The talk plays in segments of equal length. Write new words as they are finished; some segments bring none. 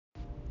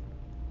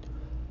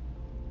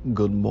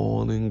Good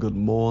morning, good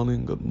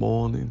morning, good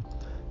morning.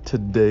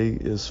 Today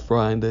is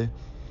Friday,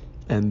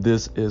 and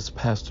this is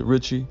Pastor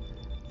Richie.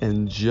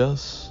 And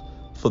just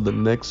for the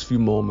next few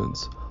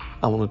moments,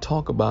 I want to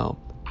talk about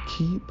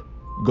keep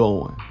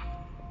going.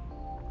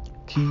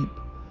 Keep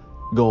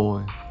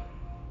going.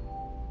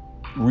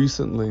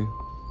 Recently,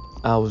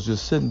 I was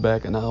just sitting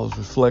back and I was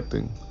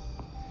reflecting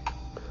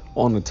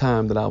on the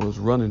time that I was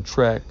running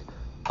track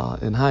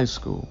in high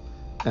school.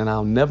 And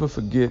I'll never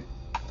forget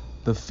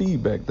the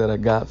feedback that I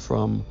got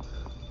from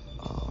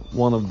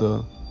one of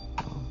the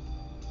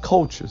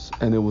coaches,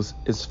 and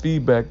it's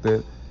feedback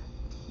that,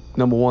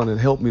 number one, it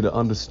helped me to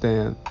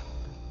understand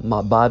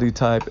my body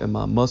type and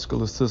my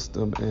muscular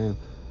system and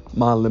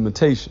my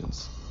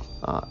limitations.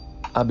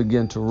 I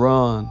began to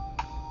run,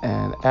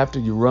 and after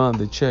you run,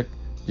 they check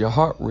your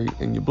heart rate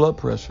and your blood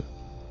pressure.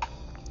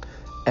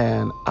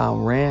 And I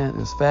ran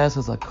as fast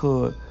as I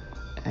could,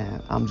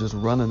 and I'm just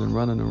running and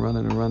running and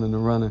running and running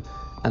and running,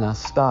 and I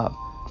stopped,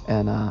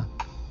 and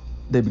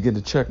they began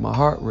to check my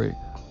heart rate,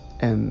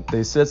 and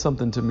they said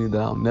something to me that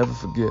I'll never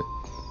forget.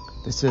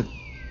 They said,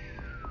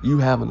 "You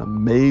have an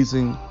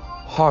amazing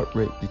heart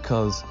rate,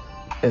 because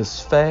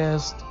as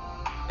fast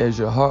as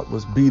your heart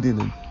was beating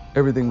and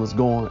everything was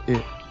going,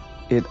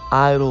 it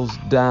idles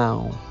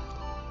down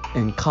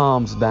and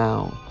calms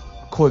down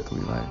quickly."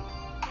 Like,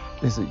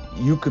 they said,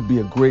 "You could be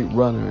a great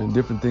runner," and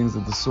different things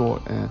of the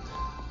sort. And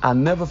I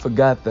never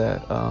forgot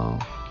that.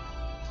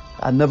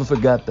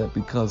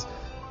 Because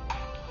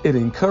it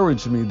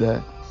encouraged me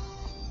that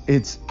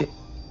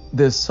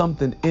there's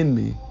something in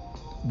me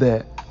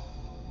that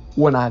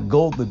when I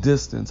go the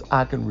distance,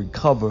 I can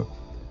recover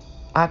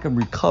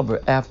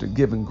after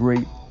giving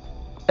great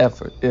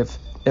effort. If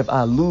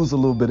I lose a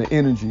little bit of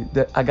energy,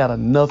 that I got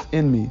enough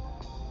in me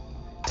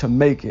to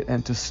make it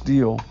and to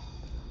still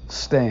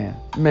stand.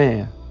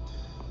 Man,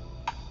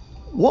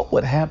 what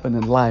would happen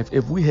in life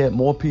if we had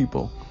more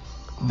people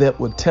that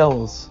would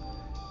tell us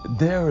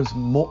there's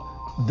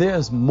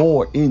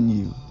more in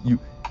you.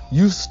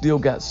 You still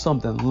got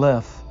something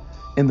left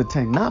in the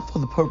tank, not for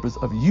the purpose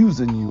of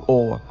using you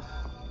or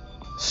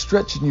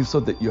stretching you so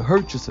that you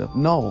hurt yourself.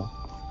 No,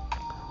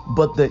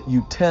 but that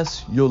you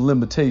test your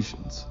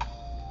limitations.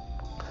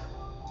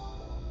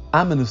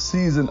 I'm in a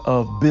season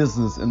of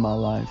business in my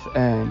life,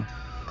 and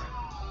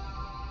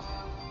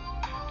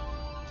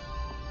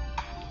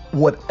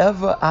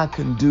whatever I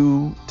can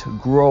do to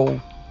grow,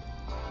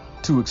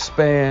 to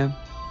expand,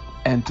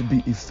 and to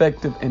be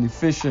effective and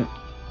efficient,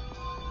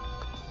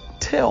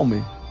 tell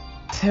me,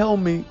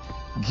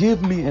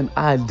 give me an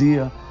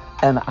idea,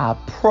 and I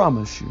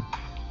promise you,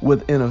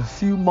 within a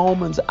few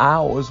moments,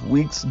 hours,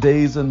 weeks,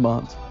 days, and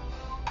months,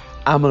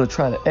 I'm going to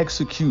try to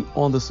execute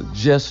on the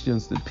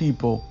suggestions that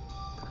people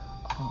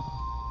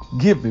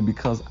give me,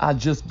 because I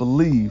just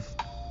believe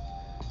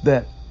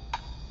that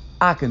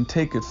I can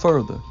take it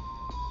further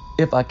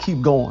if I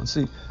keep going.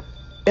 See,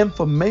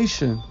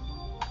 information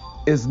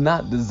is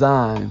not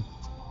designed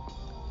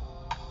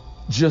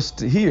just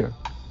to hear.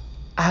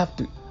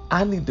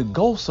 I need to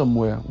go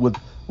somewhere with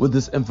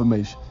this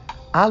information.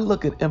 I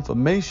look at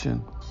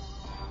information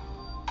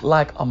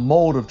like a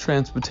mode of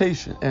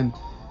transportation, and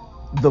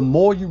the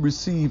more you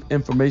receive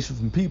information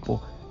from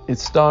people, it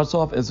starts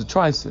off as a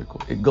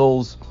tricycle. It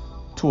goes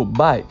to a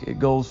bike. It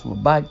goes from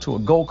a bike to a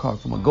go-kart,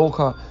 from a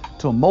go-kart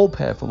to a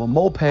moped, from a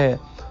moped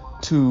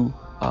to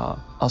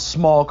a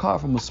small car,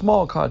 from a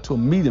small car to a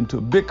medium, to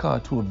a big car,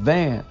 to a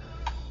van,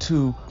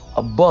 to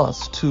a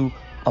bus, to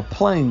a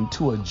plane,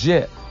 to a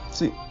jet.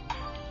 See,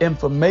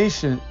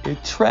 information,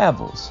 it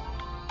travels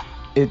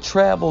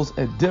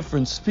at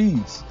different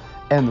speeds.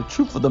 And the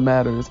truth of the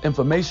matter is,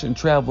 information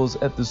travels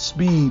at the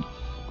speed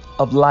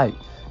of light.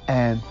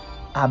 And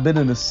I've been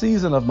in a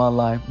season of my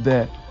life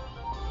that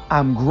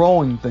I'm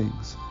growing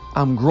things.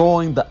 I'm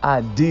growing the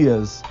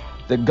ideas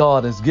that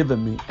God has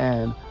given me.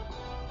 And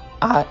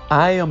I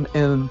am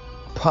in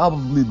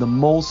probably the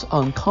most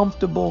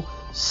uncomfortable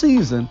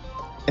season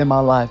in my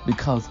life,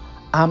 because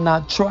I'm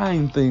not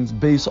trying things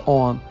based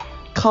on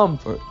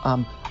comfort.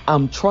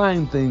 I'm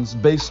trying things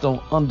based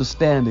on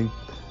understanding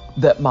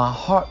that my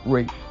heart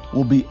rate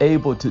will be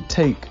able to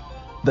take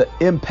the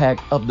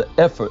impact of the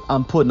effort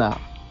I'm putting out.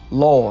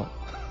 Lord,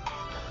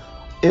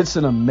 it's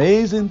an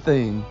amazing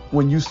thing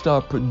when you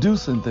start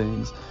producing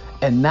things,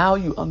 and now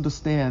you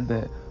understand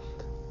that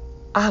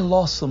I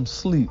lost some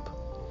sleep,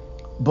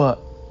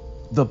 but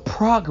the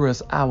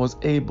progress I was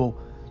able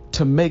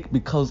to make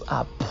because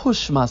I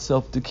pushed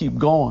myself to keep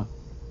going.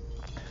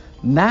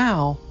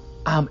 Now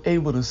I'm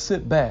able to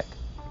sit back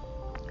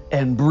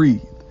and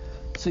breathe.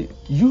 See,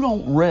 you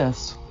don't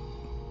rest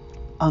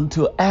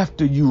until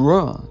after you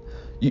run.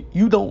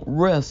 You don't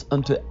rest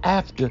until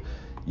after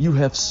you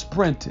have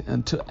sprinted,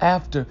 until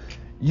after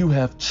you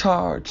have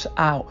charged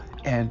out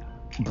and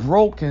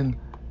broken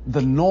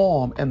the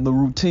norm and the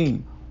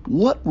routine.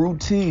 What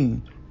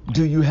routine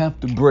do you have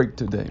to break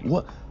today?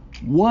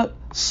 What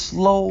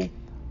slow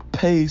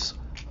pace,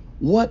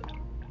 what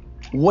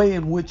way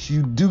in which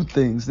you do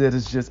things that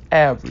is just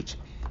average,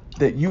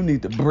 that you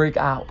need to break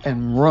out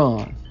and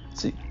run?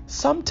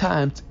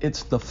 sometimes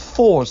it's the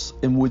force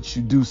in which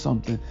you do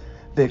something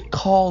that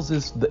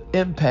causes the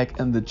impact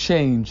and the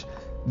change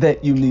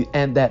that you need.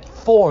 And that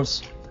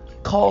force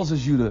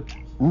causes you to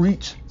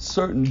reach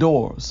certain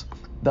doors.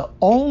 The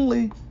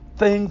only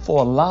thing for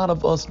a lot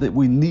of us that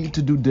we need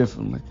to do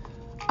differently,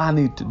 I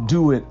need to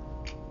do it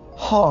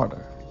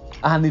harder.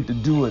 I need to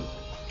do it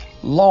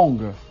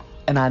longer.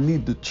 And I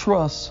need to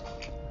trust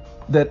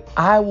that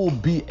I will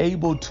be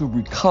able to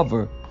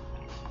recover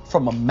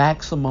from a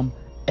maximum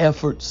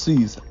effort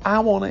season. I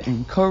want to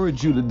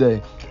encourage you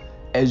today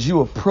as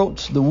you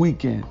approach the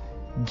weekend.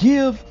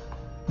 Give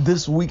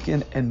this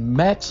weekend and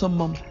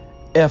maximum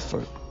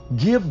effort.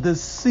 Give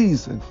this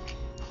season.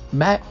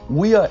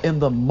 We are in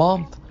the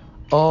month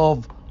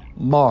of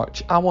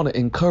March. I want to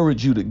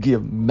encourage you to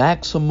give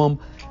maximum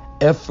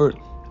effort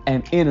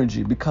and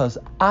energy, because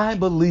I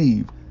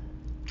believe,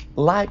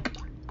 like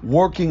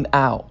working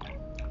out,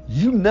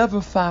 you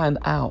never find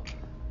out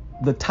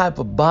the type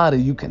of body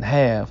you can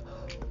have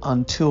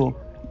until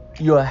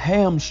your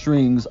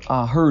hamstrings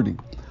are hurting,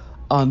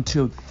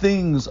 until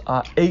things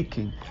are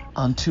aching,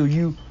 until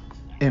you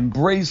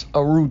embrace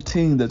a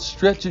routine that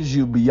stretches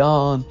you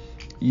beyond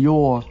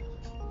your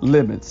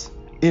limits.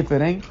 If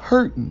it ain't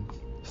hurting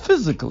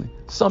physically,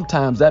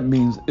 sometimes that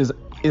means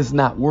it's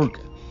not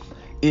working.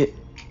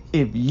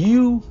 If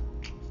you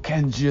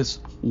can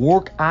just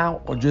work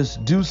out or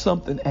just do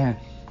something and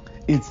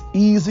it's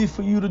easy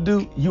for you to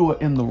do, you are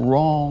in the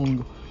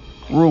wrong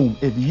room.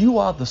 If you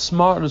are the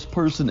smartest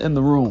person in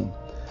the room,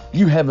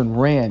 you haven't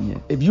ran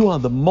yet. If you are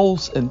the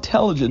most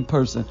intelligent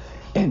person,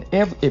 and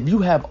if you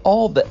have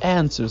all the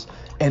answers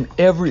in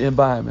every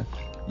environment,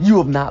 you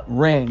have not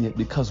ran yet,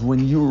 because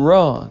when you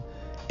run,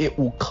 it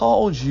will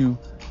cause you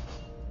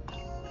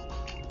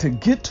to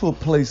get to a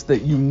place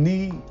that you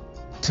need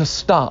to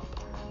stop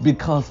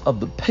because of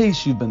the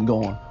pace you've been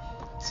going.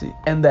 See,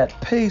 and that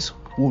pace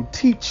will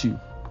teach you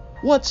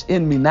what's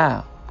in me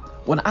now.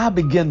 When I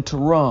begin to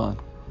run,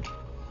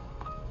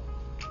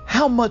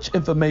 how much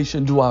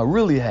information do I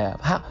really have?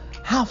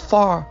 How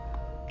far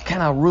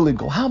can I really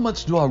go? How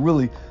much do I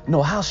really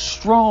know? How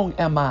strong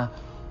am I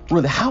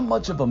really? How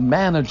much of a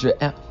manager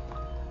am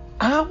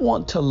I?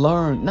 Want to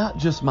learn not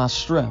just my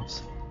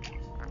strengths,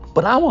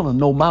 but I want to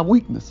know my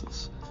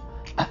weaknesses.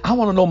 I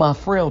want to know my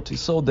frailty,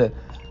 so that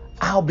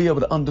I'll be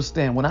able to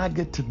understand when I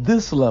get to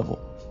this level,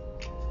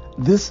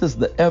 this is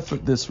the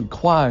effort that's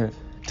required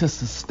to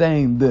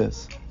sustain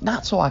this.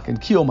 Not so I can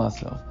kill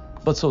myself,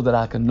 but so that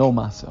I can know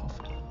myself.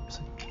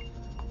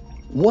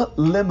 What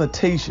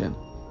limitation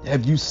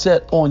have you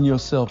set on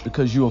yourself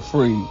because you're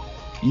afraid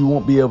you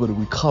won't be able to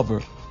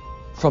recover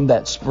from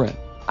that sprint?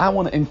 I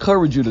want to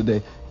encourage you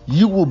today.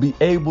 You will be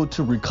able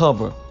to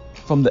recover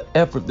from the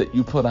effort that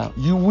you put out.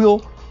 You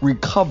will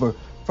recover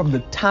from the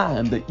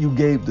time that you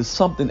gave to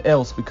something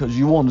else because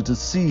you wanted to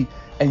see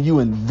and you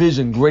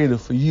envision greater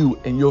for you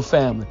and your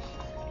family.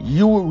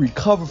 You will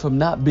recover from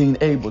not being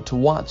able to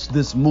watch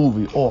this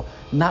movie or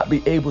not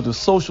be able to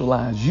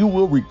socialize. You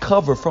will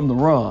recover from the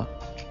run.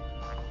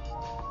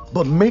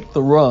 But make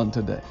the run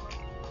today.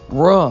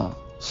 Run,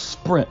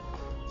 sprint.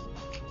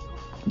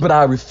 But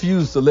I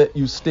refuse to let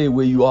you stay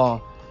where you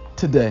are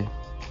today.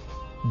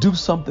 Do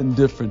something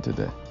different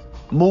today.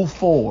 Move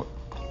forward.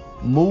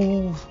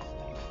 Move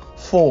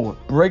forward.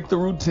 Break the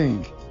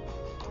routine.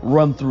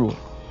 Run through it.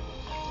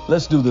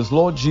 Let's do this.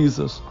 Lord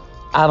Jesus,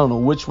 I don't know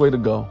which way to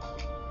go.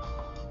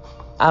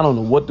 I don't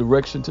know what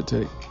direction to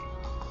take.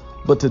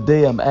 But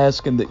today I'm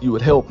asking that you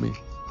would help me.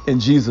 In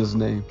Jesus'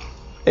 name.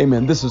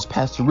 Amen. This is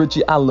Pastor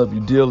Richie. I love you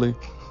dearly.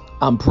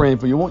 I'm praying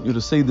for you. I want you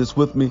to say this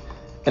with me.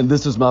 And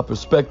this is my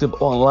perspective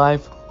on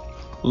life.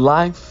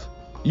 Life,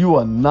 you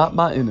are not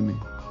my enemy.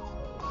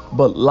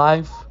 But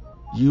life,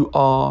 you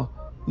are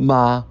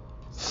my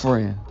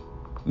friend.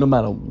 No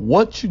matter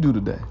what you do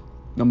today,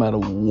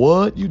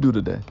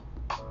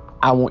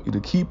 I want you to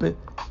keep it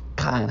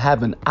kind.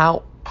 Have an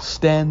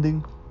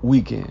outstanding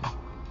weekend.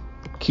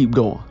 Keep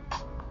going.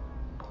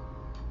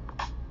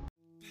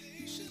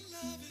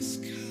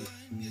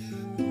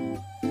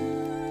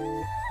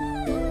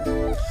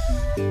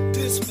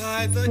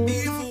 Despite the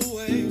evil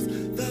ways,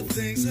 the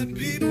things that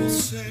people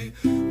say,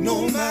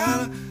 no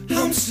matter,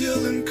 I'm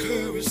still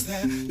encouraged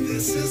that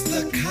this is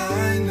the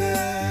kindness.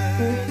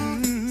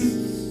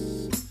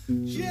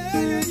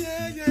 Yeah.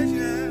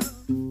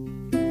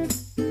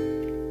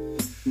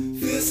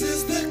 This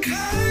is the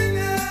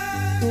kindness.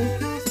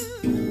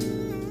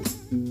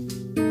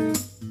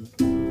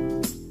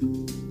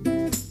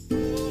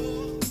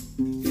 Oh,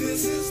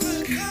 this is the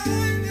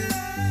kindness.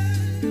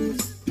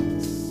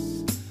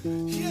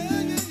 Yeah.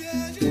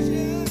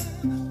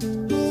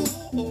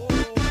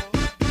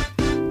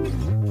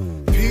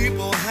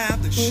 People have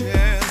to share